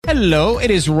Hello, it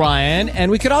is Ryan,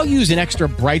 and we could all use an extra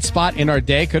bright spot in our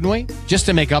day, couldn't we? Just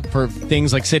to make up for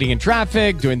things like sitting in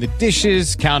traffic, doing the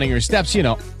dishes, counting your steps, you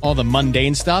know, all the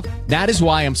mundane stuff. That is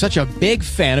why I'm such a big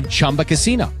fan of Chumba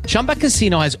Casino. Chumba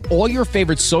Casino has all your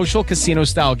favorite social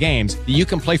casino-style games that you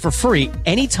can play for free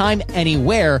anytime,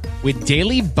 anywhere with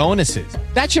daily bonuses.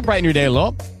 That should brighten your day a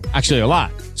little. Actually, a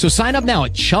lot. So sign up now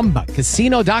at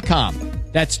ChumbaCasino.com.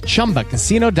 That's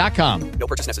ChumbaCasino.com. No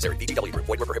purchase necessary. VGW Group.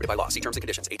 Void where prohibited by law. See terms and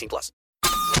conditions. 18+.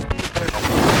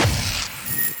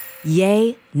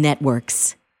 Yay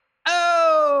Networks.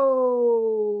 Oh!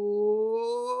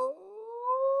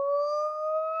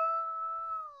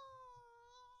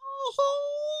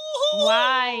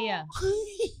 Why?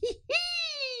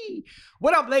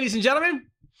 What up, ladies and gentlemen?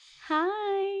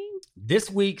 Hi.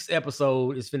 This week's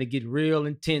episode is finna get real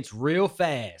intense real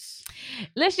fast.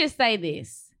 Let's just say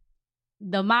this.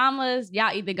 The mamas,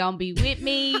 y'all either gonna be with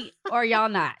me or y'all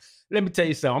not. Let me tell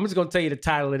you something. I'm just gonna tell you the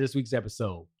title of this week's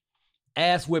episode.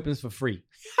 Ass whippings for free.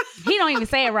 He don't even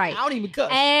say it right. I don't even cuss.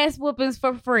 Ass whoopings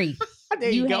for free. There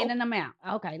you go. handing them out.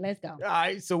 Okay, let's go. All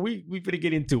right, so we finna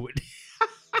get into it.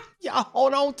 Y'all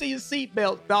hold on to your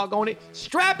seatbelt, doggone it.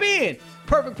 Strap in.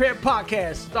 Perfect Pair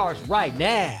Podcast starts right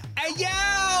now. Hey,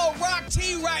 yo, Rock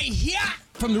T right here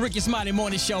from the Ricky Smiley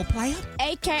Morning Show, player.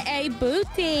 AKA Boo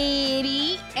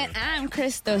Titty, and I'm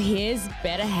Crystal, his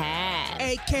better half.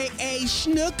 AKA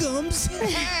Schnookums.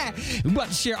 We're about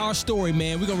to share our story,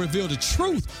 man. We're going to reveal the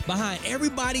truth behind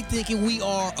everybody thinking we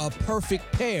are a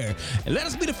perfect pair. And let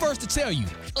us be the first to tell you,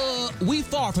 we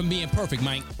far from being perfect,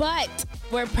 Mike. But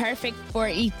we're perfect for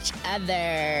each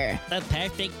other. We're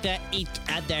perfect for each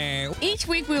other. Each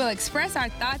week we will express our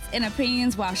thoughts and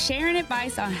opinions while sharing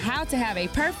advice on how to have a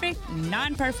perfect,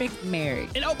 non-perfect marriage.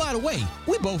 And oh, by the way,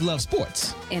 we both love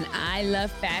sports. And I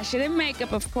love fashion and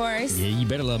makeup, of course. Yeah, you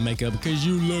better love makeup because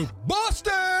you look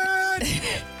busted.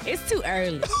 It's too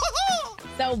early.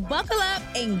 So buckle up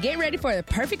and get ready for the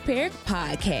Perfect Pair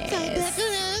Podcast.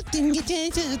 You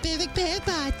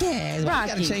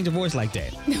gotta change your voice like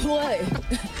that. What?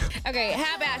 Okay,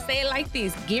 how about say it like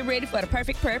this? Get ready for the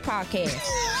Perfect Pair Podcast.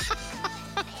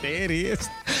 There it is.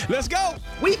 Let's go.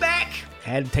 We back. I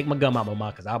had to take my gum out my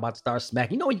mouth because I was about to start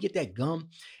smacking. You know when you get that gum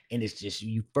and it's just,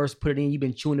 you first put it in, you've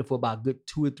been chewing it for about a good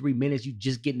 2 or 3 minutes. You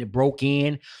just getting it broke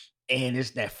in and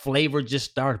it's that flavor just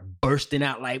starts bursting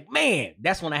out like, man,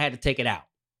 that's when I had to take it out.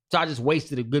 So I just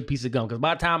wasted a good piece of gum because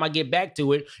by the time I get back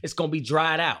to it, it's going to be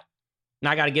dried out.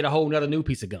 Now I got to get a whole nother new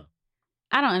piece of gum.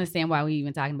 I don't understand why we're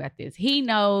even talking about this. He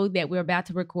knows that we're about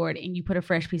to record and you put a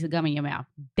fresh piece of gum in your mouth.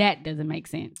 That doesn't make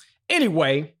sense.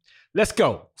 Anyway, let's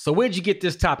go. So where'd you get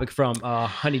this topic from,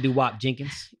 Honeydew Wop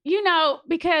Jenkins? You know,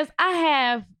 because I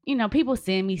have, people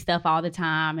send me stuff all the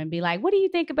time and be like, what do you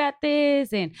think about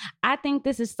this? And I think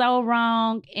this is so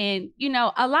wrong. And,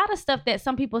 a lot of stuff that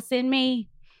some people send me,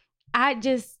 I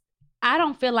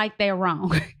don't feel like they're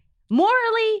wrong.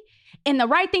 Morally, and the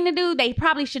right thing to do, they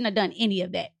probably shouldn't have done any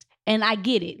of that. And I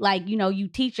get it. Like, you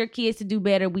teach your kids to do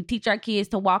better. We teach our kids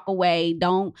to walk away.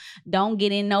 Don't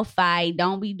get in no fight.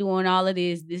 Don't be doing all of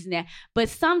this and that. But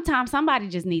sometimes somebody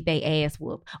just need their ass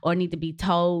whooped or need to be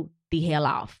told the hell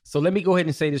off. So let me go ahead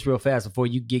and say this real fast before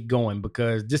you get going,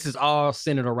 because this is all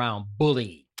centered around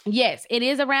bullying. Yes, it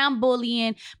is around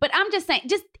bullying. But I'm just saying,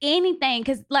 just anything,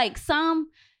 because like some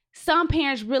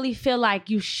parents really feel like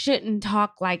you shouldn't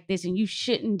talk like this and you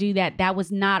shouldn't do that. That was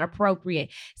not appropriate.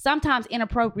 Sometimes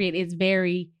inappropriate is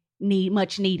very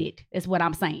much needed, is what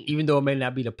I'm saying. Even though it may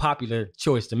not be the popular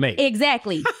choice to make.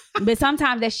 Exactly. But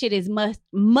sometimes that shit is much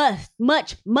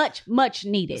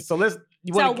needed. So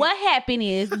what happened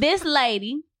is this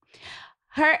lady,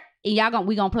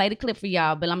 we gonna play the clip for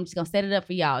y'all, but I'm just gonna set it up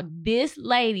for y'all. This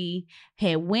lady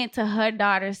had went to her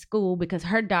daughter's school because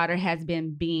her daughter has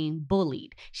been being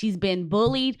bullied. She's been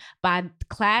bullied by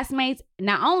classmates.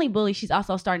 Not only bullied, she's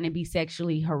also starting to be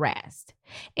sexually harassed.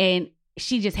 And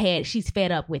she's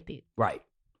fed up with it. Right.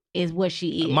 Is what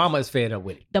she is. The mama is fed up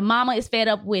with it. The mama is fed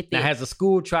up with it. Now, has the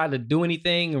school tried to do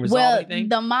anything and resolve anything?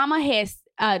 The mama has,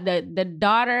 the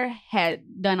daughter had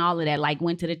done all of that, like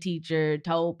went to the teacher,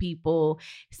 told people,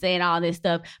 saying all this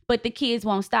stuff, but the kids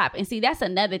won't stop. And see, that's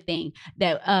another thing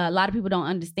that a lot of people don't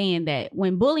understand, that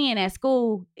when bullying at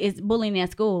school is bullying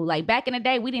at school. Like back in the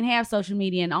day, we didn't have social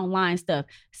media and online stuff.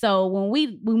 So when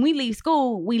we leave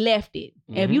school, we left it.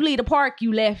 Mm-hmm. If you leave the park,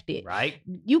 you left it. Right.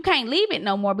 You can't leave it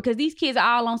no more because these kids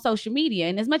are all on social media.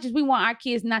 And as much as we want our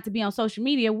kids not to be on social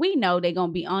media, we know they're going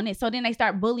to be on it. So then they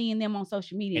start bullying them on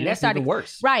social media. And that's even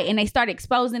worse. Right. And they start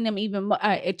exposing them even more,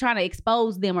 trying to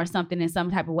expose them or something in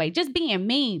some type of way, just being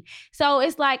mean. So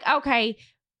it's like, okay,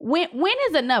 when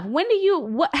is enough? When do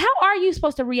you, how are you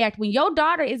supposed to react when your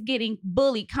daughter is getting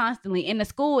bullied constantly and the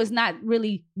school is not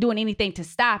really doing anything to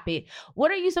stop it?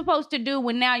 What are you supposed to do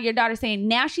when now your daughter's saying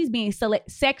now she's being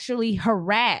sexually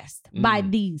harassed by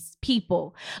these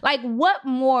people? Like what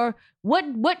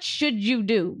should you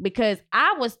do? Because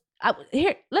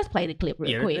here, let's play the clip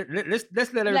real quick.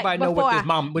 Let's let everybody know what this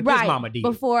mama did.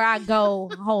 Before I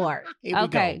go hard.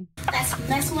 Okay. That's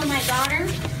messing with my daughter.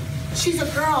 She's a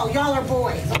girl. Y'all are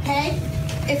boys, okay?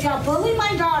 If y'all bully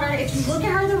my daughter, if you look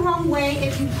at her the wrong way,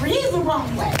 if you breathe the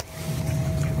wrong way,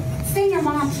 send your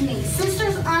mom to me.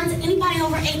 Sisters, aunts, anybody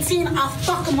over 18, I'll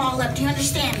fuck them all up. Do you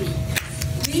understand me?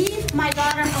 Leave my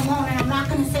daughter alone, and I'm not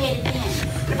going to say it again.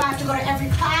 If I have to go to every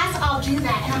class, I'll do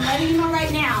that. And I'm letting you know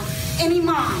right now, any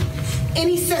mom,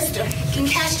 any sister can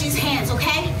catch these hands,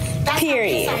 okay? That's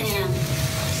Period. how pissed I am.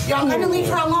 Y'all gonna leave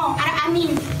her alone. I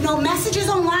mean, no messages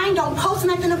online, don't post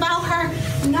nothing about her.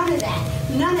 None of that.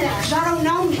 None of that. Y'all don't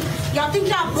know me. Y'all think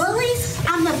y'all bullies?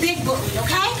 I'm the big bully,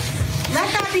 okay? Let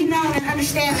that be known and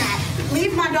understand that.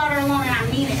 Leave my daughter alone, and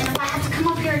I mean it. And if I have to come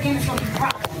up here again, it's gonna be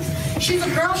problems. She's a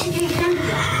girl, she can't handle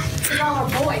y'all. If y'all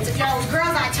are boys, if y'all are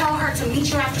girls, I tell her to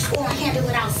meet you after school and handle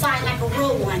it outside like a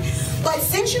real one. But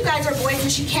since you guys are boys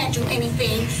and she can't do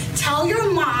anything, tell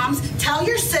your moms, tell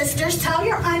your sisters, tell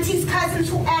your aunties, cousins,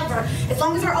 whoever. As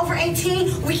long as they're over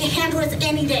 18, we can handle it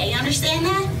any day. You understand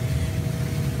that?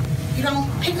 You don't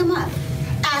pick them up.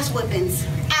 Ass whippings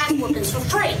for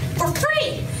free. For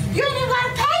free. You ain't even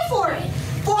gotta pay for it.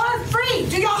 For free.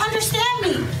 Do y'all understand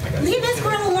me? Leave this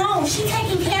girl alone. She's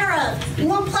taken care of. You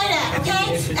won't play that,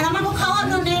 okay? And I'm not gonna call out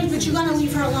no names, but you're gonna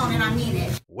leave her alone, and I mean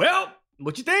it. Well,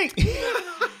 what you think?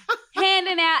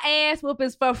 Handing out ass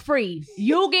whoopings for free.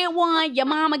 You get one, your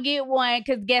mama get one,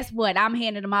 because guess what? I'm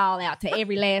handing them all out to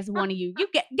every last one of you.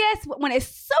 Guess what? When as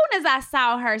soon as I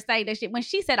saw her say that shit, when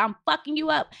she said, I'm fucking you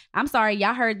up, I'm sorry,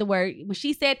 y'all heard the word. When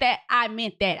she said that, I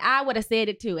meant that. I would have said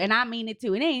it too, and I mean it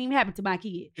too. It ain't even happened to my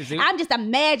kid. I'm just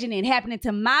imagining it happening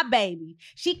to my baby.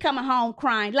 She coming home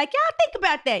crying. Like, y'all think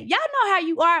about that. Y'all know how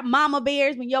you are, mama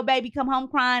bears, when your baby come home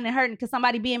crying and hurting because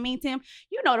somebody being mean to him.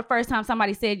 You know the first time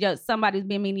somebody said somebody's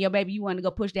being mean to your baby, you wanted to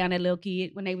go push down that little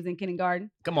kid when they was in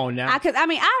kindergarten. Come on now.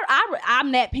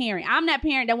 I'm that parent. I'm that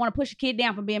parent that want to push a kid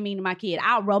down for being mean to my kid.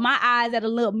 I'll roll my eyes at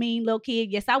a mean little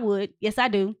kid. Yes, I would. Yes, I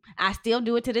do. I still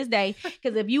do it to this day.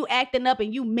 Because if you acting up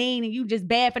and you mean and you just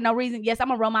bad for no reason, yes, I'm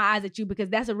going to roll my eyes at you because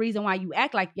that's the reason why you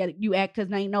act like you act, because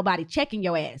there ain't nobody checking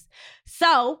your ass.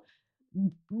 So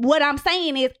what I'm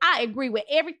saying is I agree with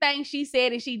everything she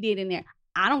said and she did in there.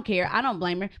 I don't care. I don't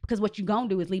blame her because what you gonna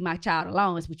do is leave my child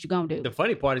alone. Is what you gonna do. The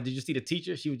funny part is, did you see the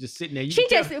teacher? She was just sitting there. She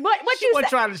wasn't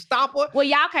trying to stop her. Well,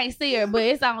 y'all can't see her, but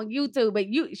it's on YouTube. But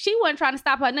she wasn't trying to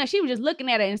stop her. Nothing. She was just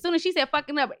looking at her. And as soon as she said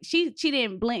 "fucking up," she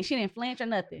didn't blink. She didn't flinch or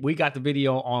nothing. We got the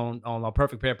video on our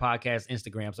Perfect Pair Podcast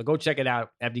Instagram, so go check it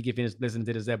out after you get finished listening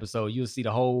to this episode. You'll see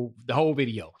the whole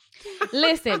video.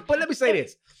 Listen, but let me say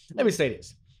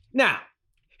this. Now,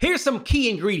 here's some key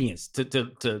ingredients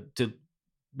to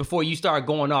before you start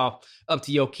going off up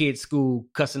to your kid's school,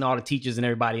 cussing all the teachers and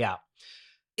everybody out.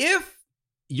 If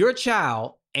your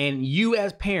child and you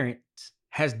as parents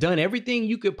has done everything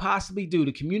you could possibly do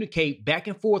to communicate back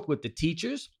and forth with the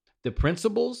teachers, the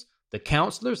principals, the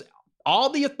counselors, all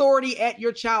the authority at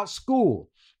your child's school,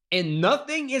 and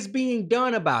nothing is being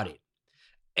done about it,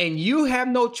 and you have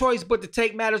no choice but to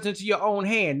take matters into your own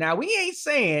hand. Now, we ain't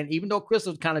saying, even though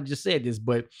Crystal kind of just said this,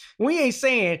 but we ain't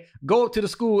saying go up to the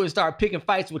school and start picking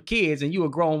fights with kids and you a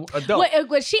grown adult.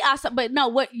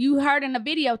 What you heard in the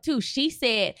video too, she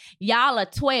said, y'all are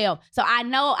 12. So I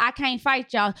know I can't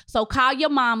fight y'all. So call your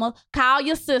mama, call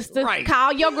your sister,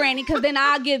 call your granny, because then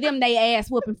I'll give them their ass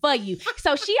whooping for you.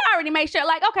 So she already made sure,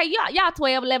 like, okay, y'all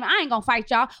 12, 11, I ain't gonna fight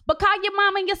y'all, but call your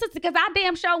mama and your sister, because I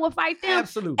damn sure will fight them.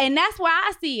 Absolutely. And that's why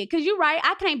I see it, because you're right.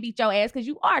 I can't beat your ass because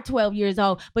you are 12 years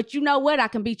old. But you know what? I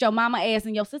can beat your mama ass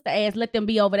and your sister ass. Let them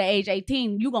be over the age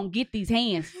 18. You gonna get these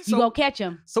hands. You gonna catch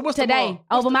them. So what's today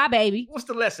over my baby? What's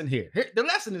the lesson here? The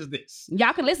lesson is this.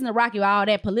 Y'all can listen to Rocky with all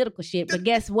that political shit, but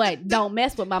guess what? Don't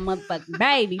mess with my motherfucking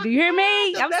baby. Do you hear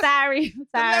me? I'm sorry.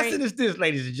 The lesson is this,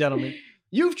 ladies and gentlemen.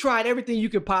 You've tried everything you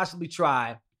could possibly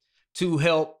try to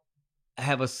help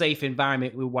have a safe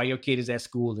environment while your kid is at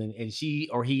school and she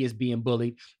or he is being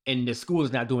bullied and the school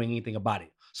is not doing anything about it.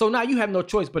 So now you have no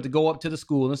choice but to go up to the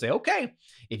school and say, okay,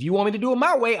 if you want me to do it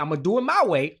my way, I'm going to do it my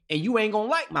way, and you ain't going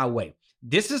to like my way.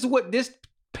 This is what this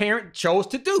parent chose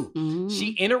to do. Mm-hmm.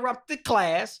 She interrupted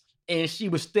class, and she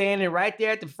was standing right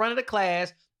there at the front of the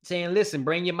class saying, listen,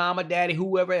 bring your mama, daddy,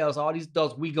 whoever else, all these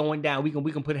adults, we going down. We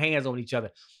can put hands on each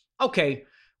other. Okay,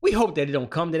 we hope that it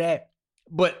don't come to that.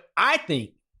 But I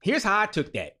think, here's how I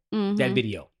took that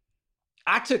video.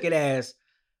 I took it as,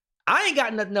 I ain't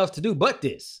got nothing else to do but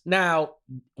this. Now,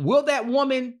 will that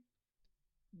woman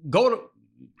go to,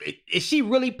 is she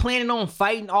really planning on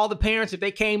fighting all the parents if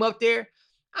they came up there?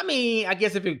 I mean, I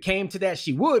guess if it came to that,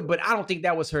 she would, but I don't think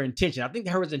that was her intention. I think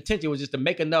her intention was just to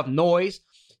make enough noise,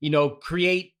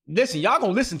 create. Listen, y'all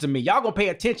gonna listen to me. Y'all gonna pay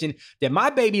attention that my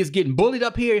baby is getting bullied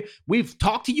up here. We've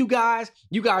talked to you guys.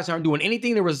 You guys aren't doing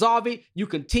anything to resolve it. You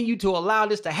continue to allow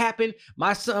this to happen.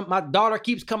 My daughter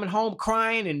keeps coming home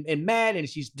crying and mad, and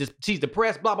she's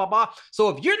depressed, blah, blah, blah. So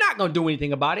if you're not gonna do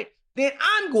anything about it, then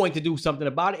I'm going to do something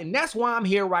about it. And that's why I'm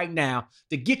here right now,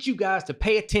 to get you guys to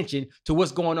pay attention to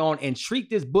what's going on and treat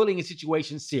this bullying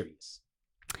situation serious.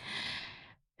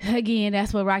 Again,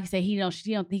 that's what Rocky said.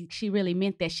 She don't think she really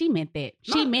meant that. She meant that.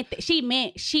 She meant that.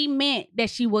 She meant that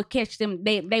she will catch them.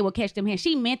 They will catch them hands.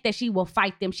 She meant that she will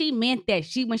fight them. She meant that.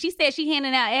 When she said she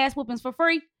handing out ass whoopings for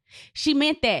free, she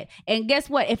meant that. And guess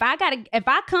what? If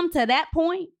I come to that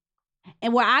point,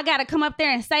 and where I gotta come up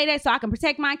there and say that so I can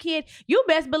protect my kid, you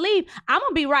best believe I'm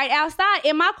gonna be right outside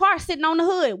in my car sitting on the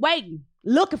hood waiting,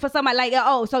 looking for somebody like,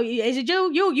 oh, so is it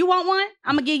you? You want one?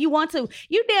 I'm gonna give you one too.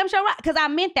 You damn sure right, because I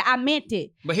meant that. I meant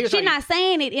it. But she's not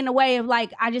saying it in a way of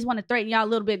like, I just want to threaten y'all a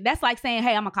little bit. That's like saying,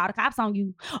 hey, I'm gonna call the cops on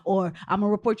you, or I'm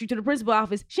gonna report you to the principal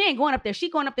office. She ain't going up there. She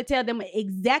going up to tell them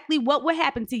exactly what would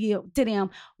happen to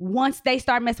them once they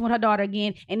start messing with her daughter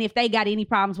again, and if they got any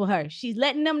problems with her. She's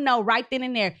letting them know right then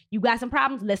and there, you got some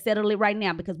problems, let's settle it right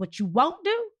now, because what you won't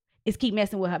do is keep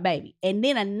messing with her baby. And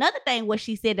then another thing, what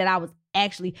she said that I was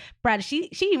actually proud of, she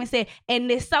even said, and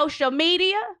this social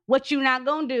media, what you not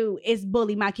gonna do is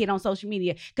bully my kid on social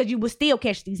media, because you will still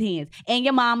catch these hands, and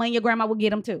your mama and your grandma will get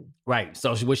them too. Right.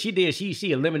 So what she did,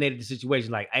 she eliminated the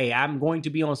situation. Like, hey, I'm going to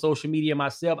be on social media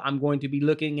myself. I'm going to be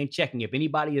looking and checking. If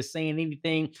anybody is saying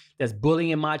anything that's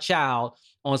bullying my child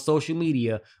on social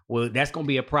media, well, that's going to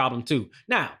be a problem too.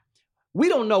 Now, we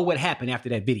don't know what happened after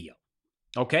that video.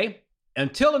 Okay?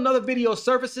 Until another video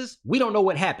surfaces, we don't know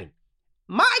what happened.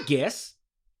 My guess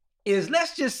is,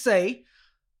 let's just say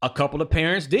a couple of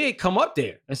parents did come up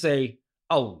there and say,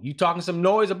 oh, you talking some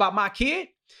noise about my kid?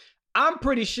 I'm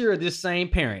pretty sure this same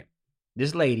parent,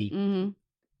 this lady,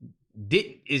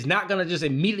 is not going to just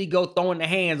immediately go throwing the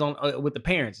hands on with the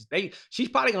parents. She's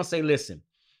probably going to say, listen,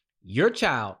 your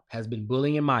child has been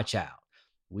bullying my child.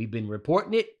 We've been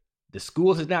reporting it. The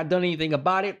school has not done anything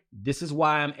about it. This is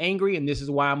why I'm angry, and this is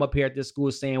why I'm up here at this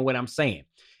school saying what I'm saying.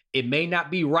 It may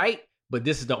not be right, but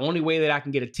this is the only way that I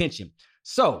can get attention.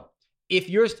 So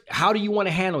how do you want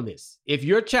to handle this? If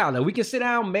your child, and we can sit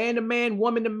down man to man,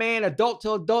 woman to man, adult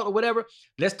to adult, or whatever,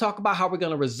 let's talk about how we're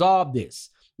going to resolve this.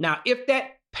 Now, if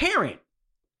that parent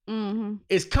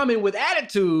is coming with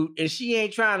attitude and she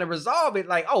ain't trying to resolve it,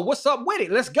 like, oh, what's up with it?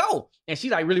 Let's go. And she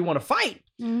like really want to fight,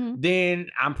 then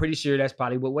I'm pretty sure that's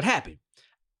probably what would happen.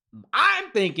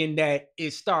 I'm thinking that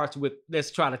it starts with,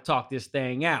 let's try to talk this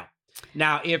thing out.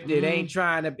 Now, if they ain't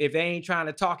trying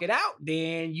to talk it out,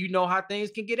 then you know how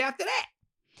things can get after that.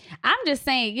 I'm just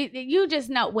saying, you just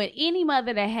know, with any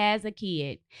mother that has a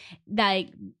kid,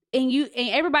 like, and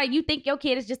everybody, you think your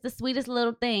kid is just the sweetest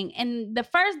little thing. And the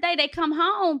first day they come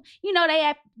home, they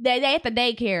at the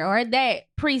daycare or at that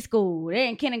preschool, they're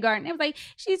in kindergarten. It was like,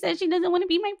 she said she doesn't want to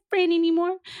be my friend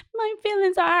anymore. My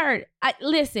feelings are hurt.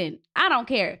 Listen, I don't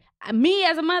care. Me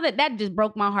as a mother, that just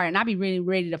broke my heart, and I be really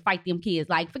ready to fight them kids.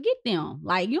 Like, forget them.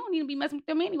 Like, you don't need to be messing with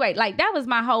them anyway. Like, that was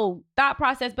my whole thought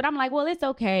process. But I'm like, well, it's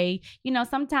okay.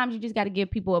 Sometimes you just got to give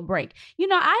people a break.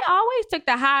 I always took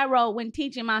the high road when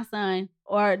teaching my son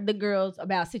or the girls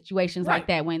about situations like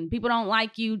that. When people don't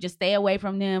like you, just stay away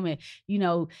from them, and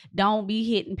don't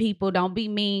be hitting people, don't be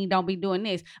mean, don't be doing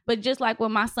this. But just like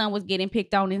when my son was getting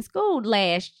picked on in school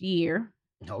last year,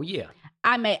 oh yeah,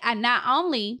 I not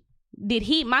only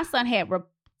did my son had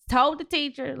told the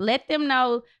teacher, let them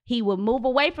know he would move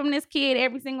away from this kid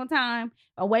every single time,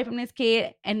 away from this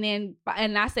kid. And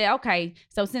I said, okay,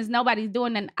 so since nobody's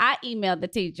doing that, I emailed the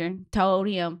teacher, told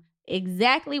him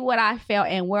exactly what I felt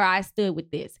and where I stood with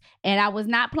this. And I was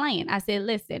not playing. I said,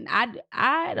 listen,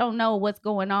 I don't know what's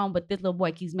going on, but this little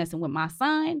boy keeps messing with my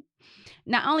son.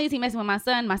 Not only is he messing with my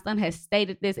son has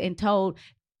stated this and told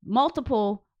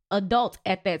multiple adults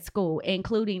at that school,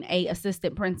 including a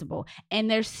assistant principal,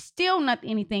 and there's still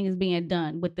anything is being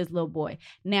done with this little boy.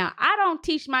 Now, I don't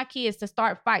teach my kids to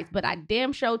start fights, but I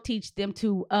damn sure teach them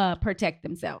to protect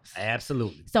themselves.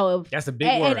 Absolutely. So that's a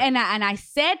big word. And I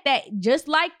said that just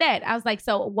like that. I was like,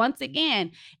 so once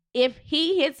again, if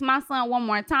he hits my son one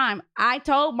more time, I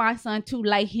told my son to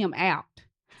lay him out.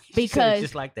 Because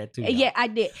just like that too. Yeah, I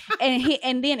did.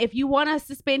 And then if you want to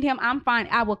suspend him, I'm fine.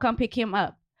 I will come pick him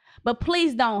up. But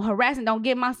please don't harass and don't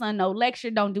give my son no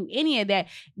lecture. Don't do any of that.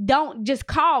 Don't just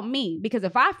call me, because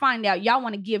if I find out y'all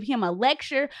want to give him a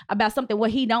lecture about something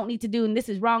what he don't need to do and this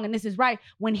is wrong and this is right,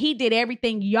 when he did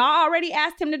everything y'all already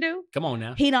asked him to do. Come on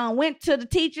now. He done went to the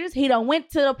teachers. He done went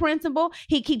to the principal.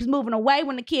 He keeps moving away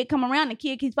when the kid come around. The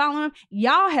kid keeps following him.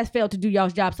 Y'all has failed to do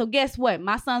y'all's job. So guess what?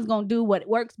 My son's going to do what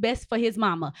works best for his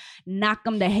mama. Knock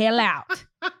him the hell out.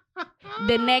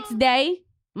 The next day,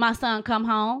 my son come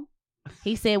home.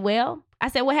 He said, well, I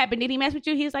said, what happened? Did he mess with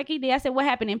you? He was like, he did. I said, what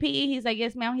happened in PE? He's like,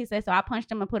 yes, ma'am. He said, so I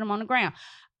punched him and put him on the ground.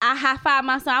 I high-fived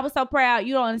my son. I was so proud.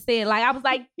 You don't understand. Like, I was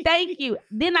like, thank you.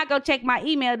 Then I go check my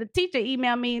email. The teacher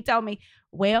emailed me and told me,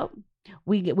 well,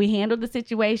 we handled the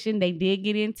situation. They did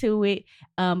get into it.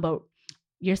 But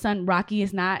your son Rocky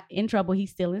is not in trouble.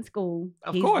 He's still in school.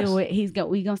 Of course.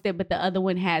 We gonna stay, but the other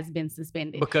one has been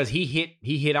suspended. Because he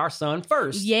hit our son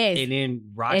first. Yes. And then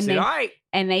Rocky said, all right.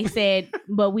 And they said,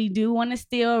 but we do want to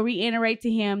still reiterate to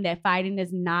him that fighting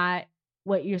is not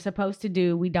what you're supposed to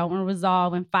do. We don't want to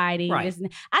resolve in fighting. Right.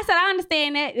 I said, I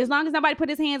understand that. As long as nobody put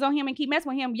his hands on him and keep messing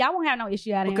with him, y'all won't have no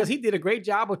issue out of him. Because he did a great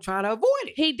job of trying to avoid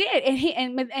it. He did.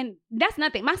 And that's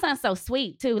nothing. My son's so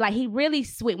sweet too. Like, he really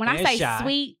sweet. When And I say shy.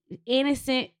 sweet,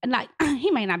 innocent, like he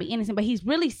may not be innocent, but he's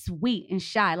really sweet and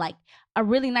shy. Like a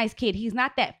really nice kid. He's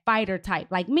not that fighter type.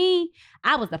 Like me,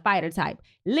 I was the fighter type.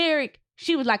 Lyric,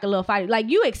 she was like a little fighter.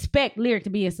 Like, you expect Lyric to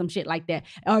be in some shit like that.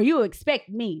 Or you expect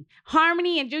me.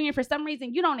 Harmony and Junior, for some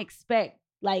reason, you don't expect,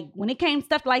 like, when it came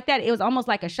stuff like that, it was almost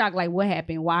like a shock. Like, what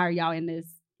happened? Why are y'all in this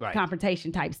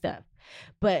confrontation type stuff?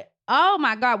 But, oh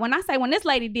my God, when this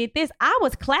lady did this, I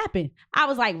was clapping. I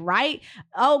was like, right?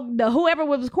 Oh, whoever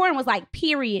was recording was like,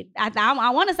 period.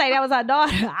 I want to say that was her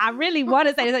daughter. I really want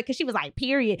to say that because she was like,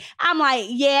 period. I'm like,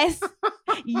 yes,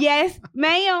 yes,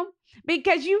 ma'am.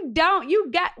 Because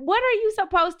what are you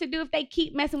supposed to do if they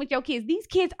keep messing with your kids? These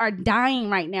kids are dying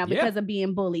right now because of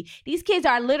being bullied. These kids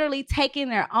are literally taking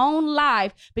their own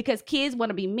life because kids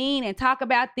want to be mean and talk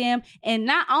about them, and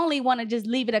not only want to just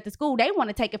leave it at the school, they want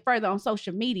to take it further on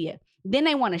social media. Then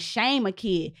they want to shame a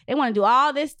kid. They want to do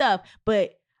all this stuff,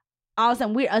 but all of a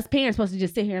sudden we're us parents supposed to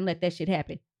just sit here and let that shit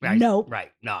happen. Right. Nope.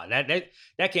 Right. No,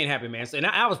 that can't happen, man. So, and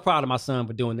I was proud of my son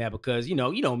for doing that because, you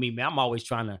know me, man. I'm always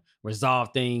trying to resolve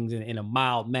things in a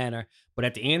mild manner. But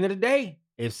at the end of the day,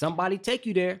 if somebody take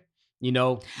you there,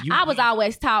 I was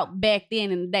always taught back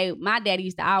then in the day. My daddy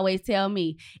used to always tell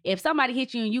me, if somebody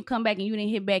hit you and you come back and you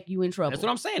didn't hit back, you in trouble. That's what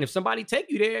I'm saying. If somebody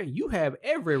take you there, you have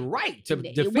every right to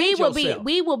defend yourself.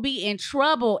 We will be in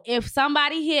trouble if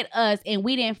somebody hit us and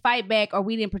we didn't fight back or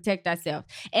we didn't protect ourselves.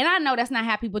 And I know that's not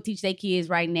how people teach their kids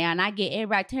right now. And I get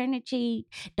everybody turn the cheek,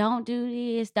 don't do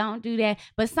this, don't do that.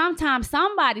 But sometimes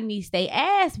somebody needs their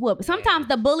ass whooped. Sometimes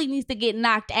the bully needs to get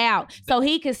knocked out so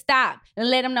he can stop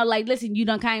and let them know, like, listen, you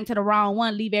done came to the wrong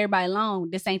one. Leave everybody alone.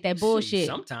 This ain't that bullshit.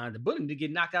 Sometimes the bully need to get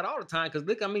knocked out all the time because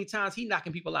look how many times he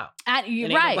knocking people out. You're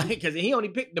right. Because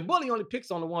the bully only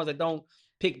picks on the ones that don't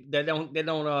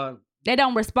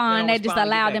respond. They just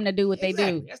allow them to do what they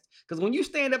do. Because when you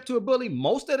stand up to a bully,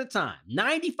 most of the time,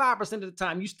 95% of the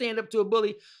time, you stand up to a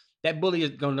bully, that bully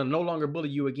is going to no longer bully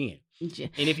you again.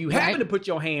 And if you happen to put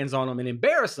your hands on him and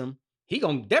embarrass him, he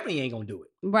definitely ain't gonna do it.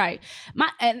 Right.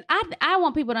 I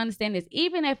want people to understand this.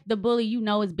 Even if the bully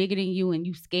is bigger than you and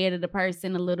you scared of the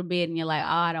person a little bit and you're like, oh,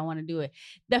 I don't want to do it.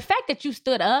 The fact that you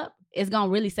stood up is going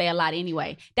to really say a lot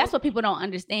anyway. That's what people don't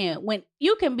understand. When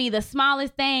you can be the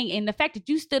smallest thing, and the fact that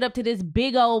you stood up to this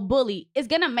big old bully is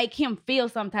going to make him feel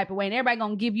some type of way. And everybody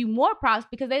going to give you more props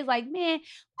because they're like, man,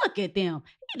 look at them.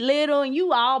 He's little and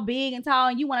you all big and tall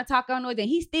and you want to talk on noise and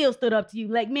he still stood up to you.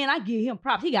 Like, man, I give him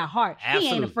props. He got heart. Absolutely.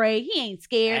 He ain't afraid. He ain't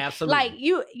scared. Absolutely.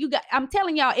 Like I'm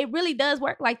telling y'all, it really does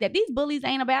work like that. These bullies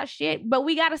ain't about shit, but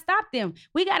we got to stop them.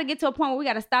 We got to get to a point where we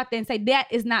got to stop them and say, that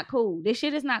is not cool. This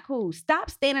shit is not cool. Stop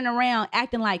standing around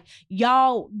acting like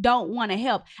y'all don't want to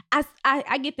help.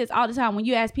 I get this all the time when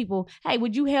you ask people, hey,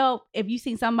 would you help if you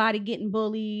see somebody getting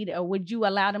bullied, or would you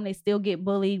allow them to still get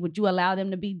bullied? Would you allow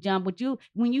them to be jumped?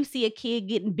 When you see a kid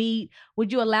getting beat,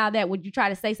 would you allow that? Would you try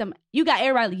to say something? You got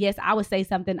everybody, yes, I would say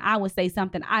something. I would say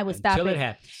something. I would stop Until it. it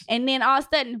happens. And then all of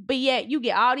a sudden, but yet you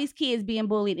get all these kids being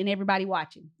bullied and everybody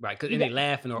watching. Right, because they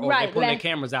laughing or they pulling their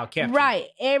cameras out capturing. Right.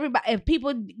 Everybody, if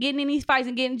people getting in these fights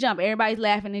and getting jumped, everybody's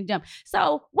laughing and jumping.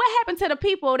 So what happened to the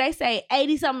people? They say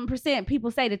 80-something%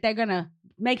 people say that they're going to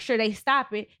make sure they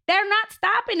stop it. They're not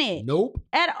stopping it. Nope.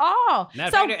 At all. Matter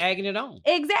of fact, they're egging it on.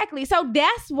 Exactly. So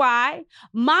that's why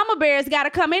mama bears got to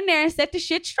come in there and set the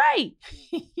shit straight.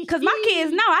 Because my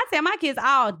kids know. I tell my kids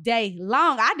all day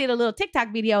long. I did a little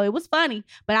TikTok video. It was funny,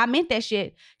 but I meant that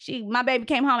shit. My baby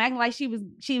came home acting like she was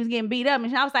getting beat up.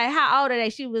 And I was like, how old are they?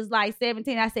 She was like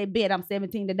 17. I said, bet I'm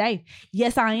 17 today.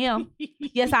 Yes, I am.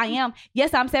 Yes, I am.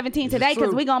 Yes, I'm 17 today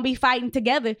because we're going to be fighting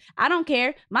together. I don't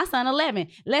care. My son 11.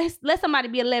 Let somebody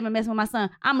be 11 messing with my son.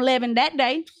 I'm 11 that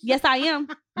day. Yes, I am.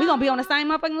 We're going to be on the same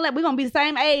motherfucking level. We're going to be the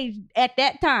same age at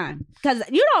that time. Because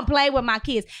you don't play with my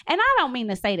kids. And I don't mean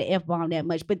to say the F-bomb that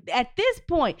much. But at this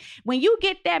point, when you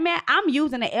get that, man, I'm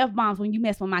using the F-bombs when you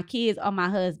mess with my kids or my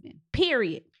husband.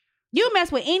 Period. You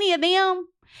mess with any of them,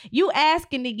 you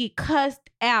asking to get cussed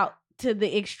out to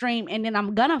the extreme. And then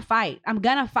I'm going to fight.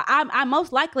 I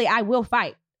most likely I will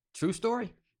fight. True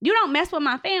story. You don't mess with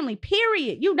my family,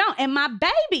 period. You don't. And my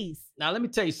babies. Now, let me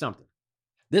tell you something.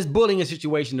 This bullying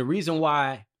situation, one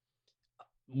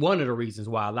of the reasons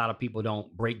why a lot of people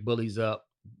don't break bullies up,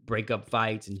 break up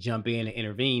fights and jump in and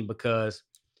intervene, because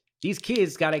these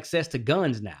kids got access to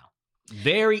guns now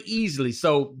very easily.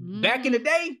 So back in the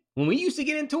day, when we used to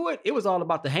get into it, it was all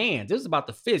about the hands. It was about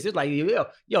the fists. It's like,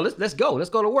 yo, let's go. Let's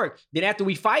go to work. Then after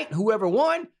we fight, whoever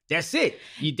won, that's it.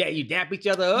 You dap each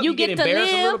other up. You get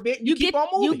embarrassed a little bit. You keep on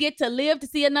moving. You get to live to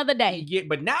see another day.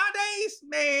 But nowadays,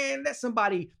 man, that's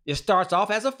somebody. It starts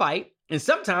off as a fight, and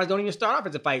sometimes don't even start off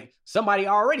as a fight. Somebody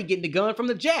already getting the gun from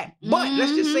the jack. But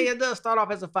let's just say it does start off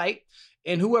as a fight,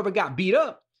 and whoever got beat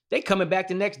up, they coming back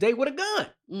the next day with a gun.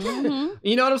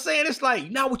 You know what I'm saying? It's like,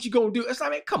 now what you gonna do? It's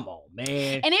like, man, come on,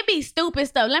 man. And it be stupid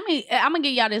stuff. I'm gonna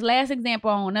give y'all this last example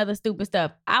on other stupid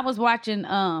stuff. I was watching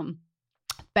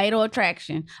Fatal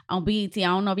Attraction on BET. I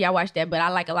don't know if y'all watched that, but I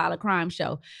like a lot of crime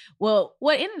show. Well,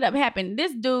 what ended up happening,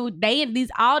 this dude,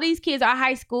 all these kids are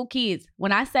high school kids.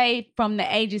 When I say from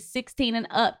the ages 16 and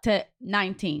up to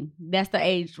 19, that's the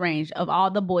age range of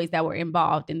all the boys that were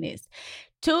involved in this.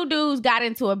 Two dudes got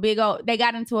into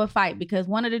a fight because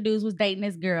one of the dudes was dating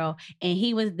this girl and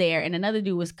he was there, and another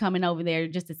dude was coming over there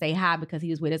just to say hi because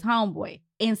he was with his homeboy.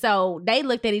 And so they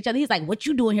looked at each other. He's like, what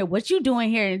you doing here? What you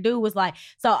doing here? And the dude was like,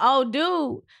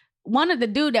 one of the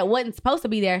dude that wasn't supposed to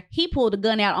be there, he pulled a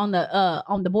gun out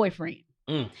on the boyfriend.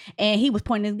 And he was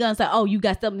pointing his gun, so, oh, you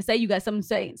got something to say? You got something to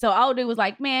say? So old dude was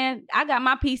like, man, I got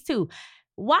my piece too.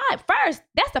 Why? First,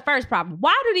 that's the first problem.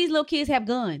 Why do these little kids have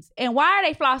guns? And why are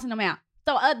they flossing them out?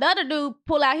 So the other dude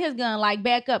pull out his gun, like,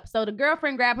 back up. So the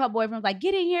girlfriend grabbed her boyfriend, was like,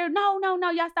 get in here. No,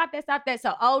 y'all stop that.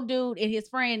 So old dude and his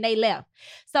friend, they left.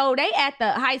 So they at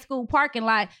the high school parking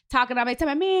lot talking about me,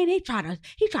 telling me, man, he try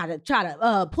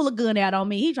to pull a gun out on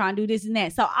me. He trying to do this and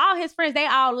that. So all his friends, they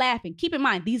all laughing. Keep in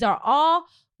mind, these are all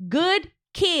good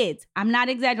kids. I'm not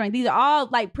exaggerating. These are all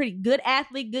like pretty good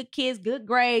athletes, good kids, good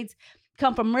grades,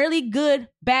 come from really good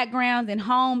backgrounds and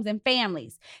homes and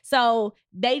families. So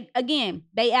they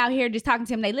out here just talking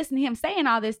to him. They listen to him saying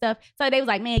all this stuff. So they was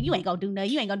like, man, you ain't gonna do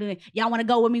nothing. You ain't gonna do nothing. Y'all want to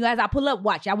go with me guys? I pull up.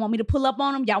 Watch. Y'all want me to pull up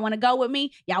on them? Y'all want to go with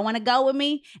me? Y'all want to go with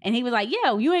me? And he was like,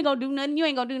 yeah, you ain't gonna do nothing. You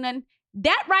ain't gonna do nothing.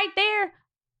 That right there,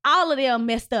 all of them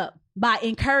messed up by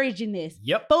encouraging this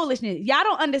foolishness. Y'all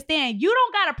don't understand. You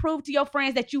don't got to prove to your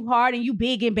friends that you hard and you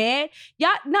big and bad. Y'all,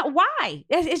 not why?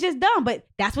 It's just dumb, but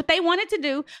that's what they wanted to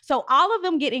do. So all of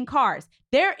them get in cars.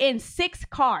 They're in 6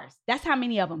 cars. That's how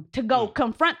many of them to go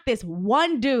confront this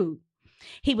one dude.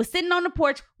 He was sitting on the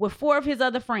porch with 4 of his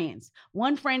other friends.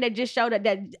 One friend that just showed up,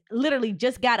 that literally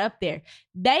just got up there.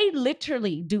 They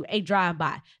literally do a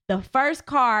drive-by. The first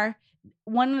car,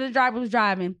 one of the drivers was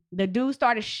driving. The dude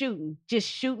started shooting, just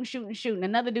shooting.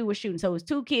 Another dude was shooting. So it was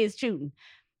 2 kids shooting.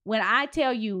 When I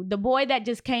tell you, the boy that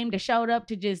just showed up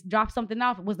to just drop something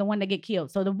off was the one that get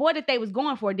killed. So the boy that they was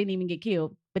going for didn't even get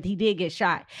killed, but he did get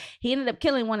shot. He ended up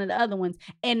killing one of the other ones.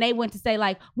 And they went to say,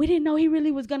 like, we didn't know he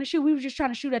really was going to shoot. We were just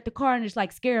trying to shoot at the car and just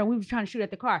like scare him. We were trying to shoot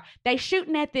at the car. They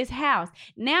shooting at this house.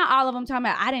 Now all of them talking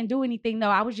about, I didn't do anything though.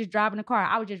 I was just driving the car.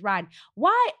 I was just riding.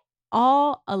 Why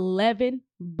all 11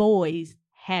 boys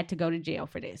had to go to jail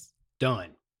for this? Done.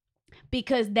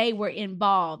 Because they were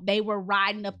involved. They were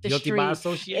riding up the Guilty street. by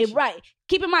association. Right.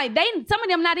 Keep in mind, some of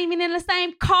them not even in the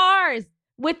same cars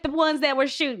with the ones that were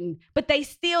shooting, but they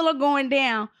still are going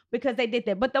down because they did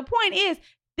that. But the point is,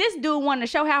 this dude wanted to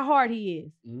show how hard he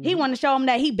is. He wanted to show him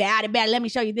that he bad. Let me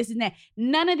show you this and that.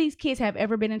 None of these kids have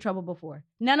ever been in trouble before.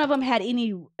 None of them had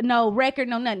no record,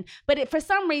 no nothing. But for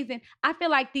some reason, I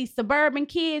feel like these suburban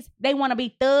kids, they want to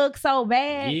be thugs so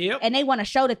bad. And they want to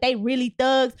show that they really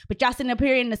thugs. But y'all sitting up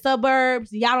here in the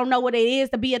suburbs, y'all don't know what it is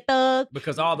to be a thug.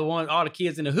 Because all the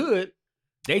kids in the hood,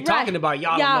 They talking about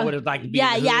y'all don't know what it's like to be in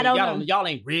the hood. Y'all don't know. Y'all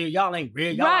ain't real. Y'all ain't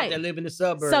real. Y'all out there live in the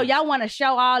suburbs. So y'all want to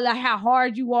show all how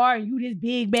hard you are and you this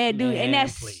big bad dude. Man, and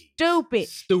that's stupid.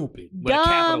 Stupid. With a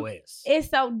capital S. It's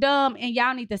so dumb and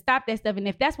y'all need to stop that stuff. And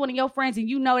if that's one of your friends and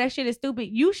you know that shit is stupid,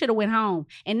 you should have went home.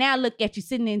 And now look at you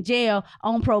sitting in jail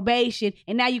on probation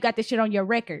and now you got this shit on your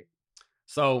record.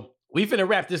 So we finna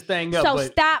wrap this thing up. So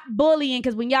stop bullying,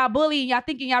 because when y'all bullying, y'all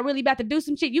thinking y'all really about to do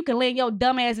some shit, you can land your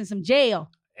dumb ass in some jail.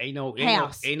 Ain't no,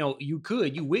 you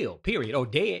could, you will, period. Or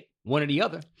dead, one or the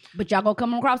other. But y'all gonna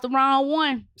come across the wrong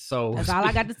one. So that's all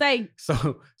I got to say.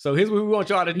 So here's what we want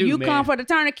y'all to do, You man. come for the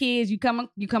Turner kids, you come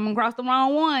across the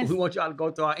wrong ones. We want y'all to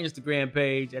go to our Instagram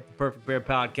page at the Perfect Pair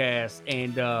Podcast,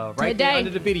 and right there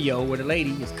under the video where the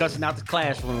lady is cussing out the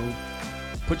classroom,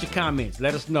 put your comments.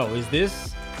 Let us know. Is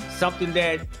this something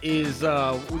that is,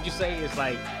 would you say it's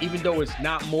like, even though it's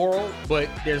not moral, but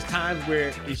there's times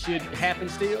where it should happen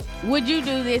still? Would you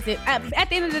do this? At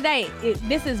the end of the day,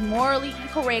 this is morally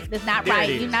incorrect. It's not right.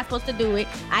 You're not supposed to do it.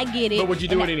 I get it. But would you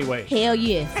do it anyway? Hell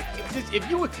yes.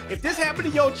 if this happened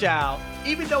to your child,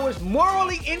 even though it's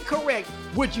morally incorrect,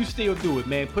 would you still do it,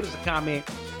 man? Put us a comment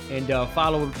and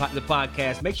follow the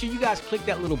podcast. Make sure you guys click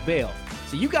that little bell.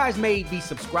 So you guys may be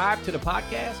subscribed to the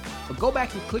podcast, but go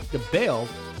back and click the bell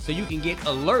so you can get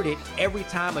alerted every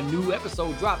time a new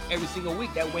episode drops every single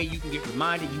week. That way you can get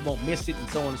reminded, you won't miss it, and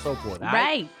so on and so forth. All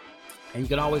right? And you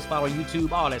can always follow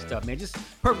YouTube, all that stuff, man. Just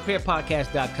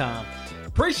perfectpairpodcast.com.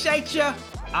 Appreciate you.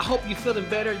 I hope you're feeling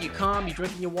better. You're calm. You're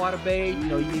drinking your water, babe. You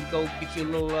know, you need to go get you a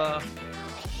little,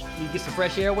 you get some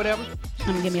fresh air or whatever. I'm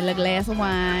gonna give me a little glass of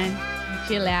wine and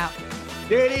chill out.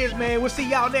 There it is, man. We'll see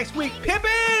y'all next week.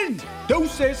 Pippin!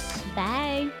 Deuces.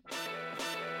 Bye.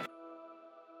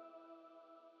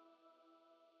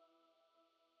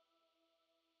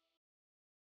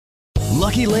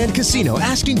 Lucky Land Casino,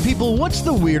 asking people, what's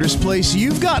the weirdest place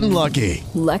you've gotten lucky?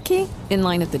 Lucky? In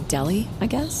line at the deli, I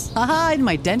guess? Aha, in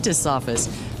my dentist's office.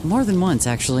 More than once,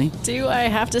 actually. Do I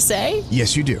have to say?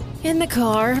 Yes, you do. In the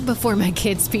car before my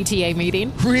kids' PTA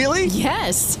meeting. Really?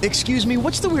 Yes. Excuse me,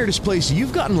 what's the weirdest place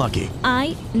you've gotten lucky?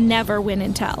 I never win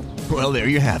and tell. Well, there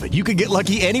you have it. You can get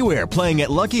lucky anywhere, playing at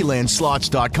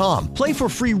LuckyLandSlots.com. Play for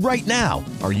free right now.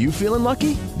 Are you feeling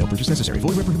lucky? No purchase necessary. Void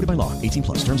where prohibited by law.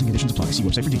 18+. Terms and conditions apply. See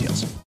website for details.